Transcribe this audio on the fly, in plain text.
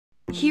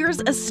Here's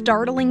a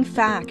startling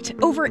fact.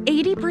 Over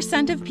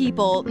 80% of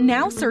people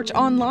now search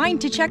online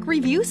to check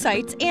review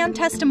sites and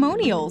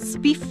testimonials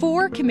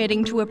before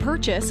committing to a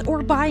purchase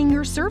or buying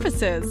your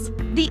services.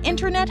 The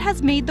internet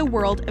has made the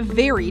world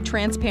very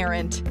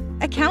transparent.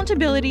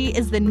 Accountability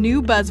is the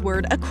new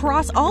buzzword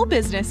across all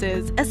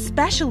businesses,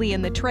 especially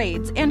in the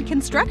trades and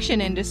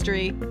construction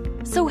industry.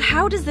 So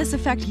how does this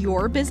affect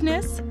your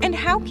business? And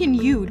how can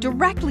you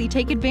directly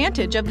take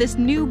advantage of this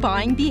new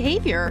buying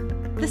behavior?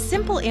 The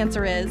simple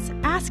answer is,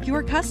 ask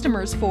your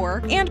customers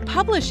for and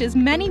publish as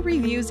many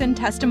reviews and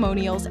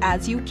testimonials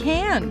as you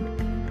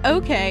can.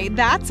 Okay,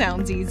 that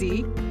sounds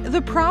easy.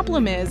 The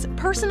problem is,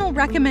 personal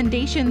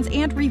recommendations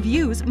and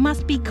reviews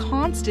must be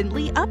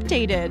constantly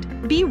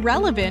updated, be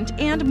relevant,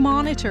 and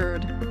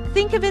monitored.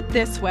 Think of it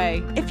this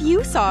way: if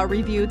you saw a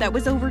review that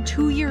was over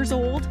 2 years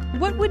old,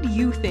 what would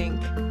you think?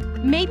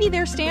 Maybe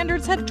their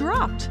standards have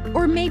dropped,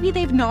 or maybe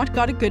they've not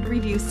got a good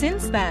review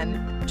since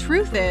then.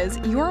 Truth is,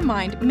 your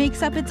mind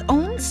makes up its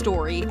own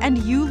story and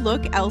you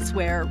look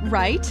elsewhere,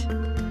 right?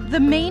 The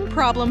main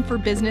problem for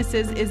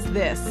businesses is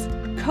this: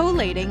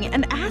 collating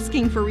and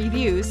asking for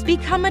reviews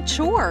become a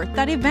chore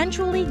that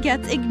eventually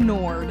gets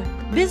ignored.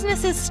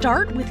 Businesses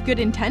start with good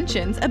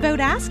intentions about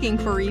asking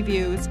for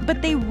reviews,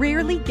 but they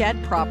rarely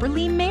get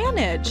properly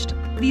managed.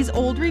 These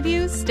old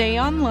reviews stay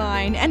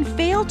online and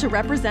fail to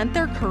represent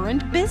their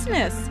current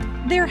business.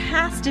 There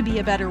has to be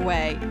a better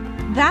way.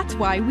 That's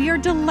why we are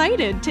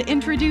delighted to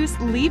introduce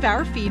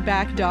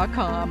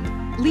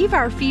LeaveOurFeedback.com.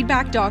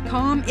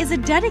 LeaveOurFeedback.com is a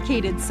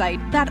dedicated site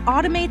that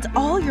automates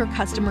all your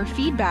customer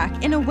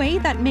feedback in a way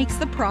that makes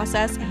the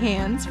process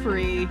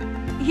hands-free.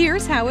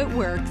 Here's how it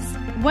works.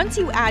 Once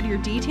you add your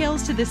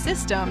details to the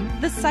system,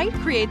 the site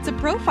creates a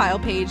profile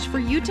page for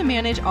you to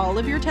manage all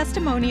of your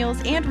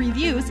testimonials and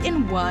reviews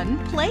in one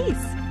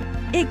place.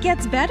 It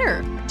gets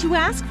better. To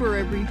ask for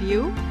a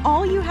review,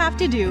 all you have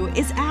to do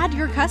is add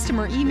your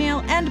customer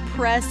email and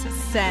press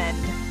send.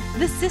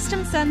 The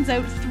system sends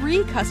out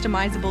 3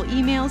 customizable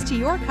emails to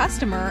your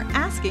customer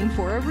asking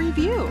for a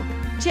review.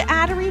 To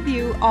add a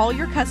review, all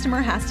your customer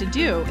has to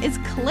do is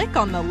click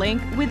on the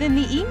link within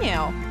the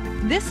email.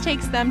 This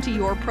takes them to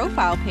your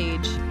profile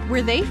page,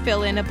 where they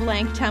fill in a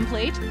blank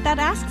template that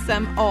asks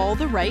them all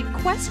the right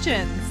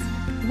questions.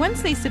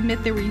 Once they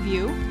submit the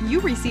review, you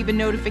receive a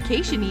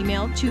notification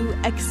email to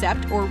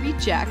accept or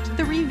reject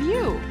the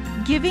review,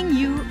 giving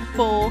you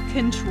full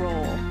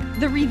control.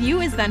 The review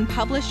is then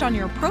published on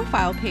your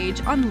profile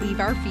page on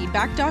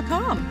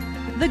LeaveOurFeedback.com.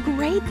 The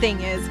great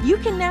thing is, you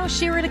can now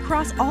share it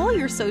across all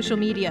your social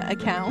media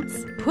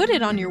accounts, put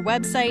it on your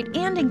website,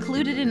 and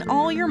include it in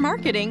all your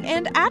marketing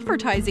and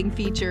advertising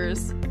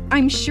features.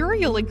 I'm sure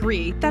you'll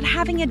agree that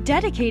having a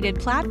dedicated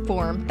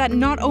platform that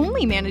not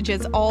only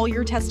manages all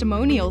your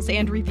testimonials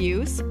and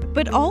reviews,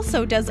 but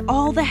also does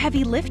all the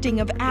heavy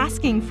lifting of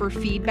asking for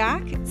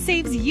feedback,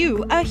 saves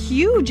you a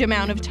huge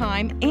amount of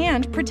time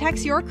and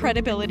protects your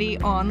credibility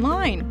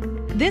online.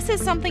 This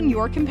is something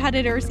your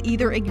competitors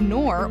either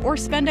ignore or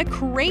spend a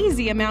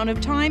crazy amount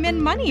of time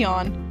and money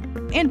on.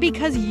 And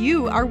because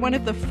you are one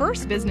of the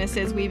first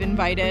businesses we've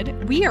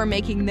invited, we are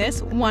making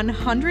this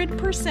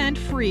 100%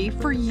 free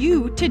for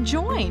you to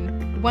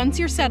join. Once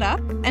you're set up,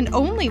 and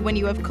only when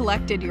you have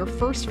collected your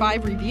first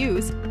 5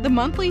 reviews, the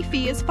monthly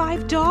fee is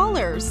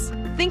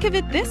 $5. Think of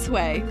it this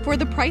way: for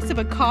the price of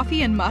a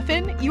coffee and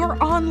muffin, your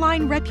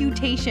online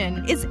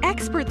reputation is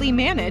expertly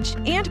managed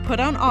and put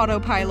on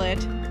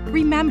autopilot.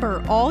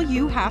 Remember, all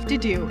you have to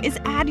do is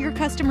add your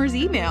customer's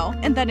email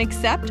and then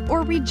accept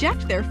or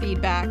reject their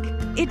feedback.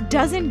 It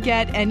doesn't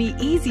get any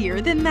easier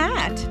than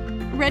that.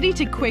 Ready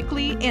to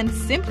quickly and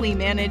simply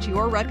manage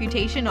your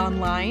reputation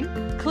online?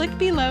 Click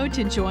below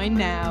to join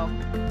now.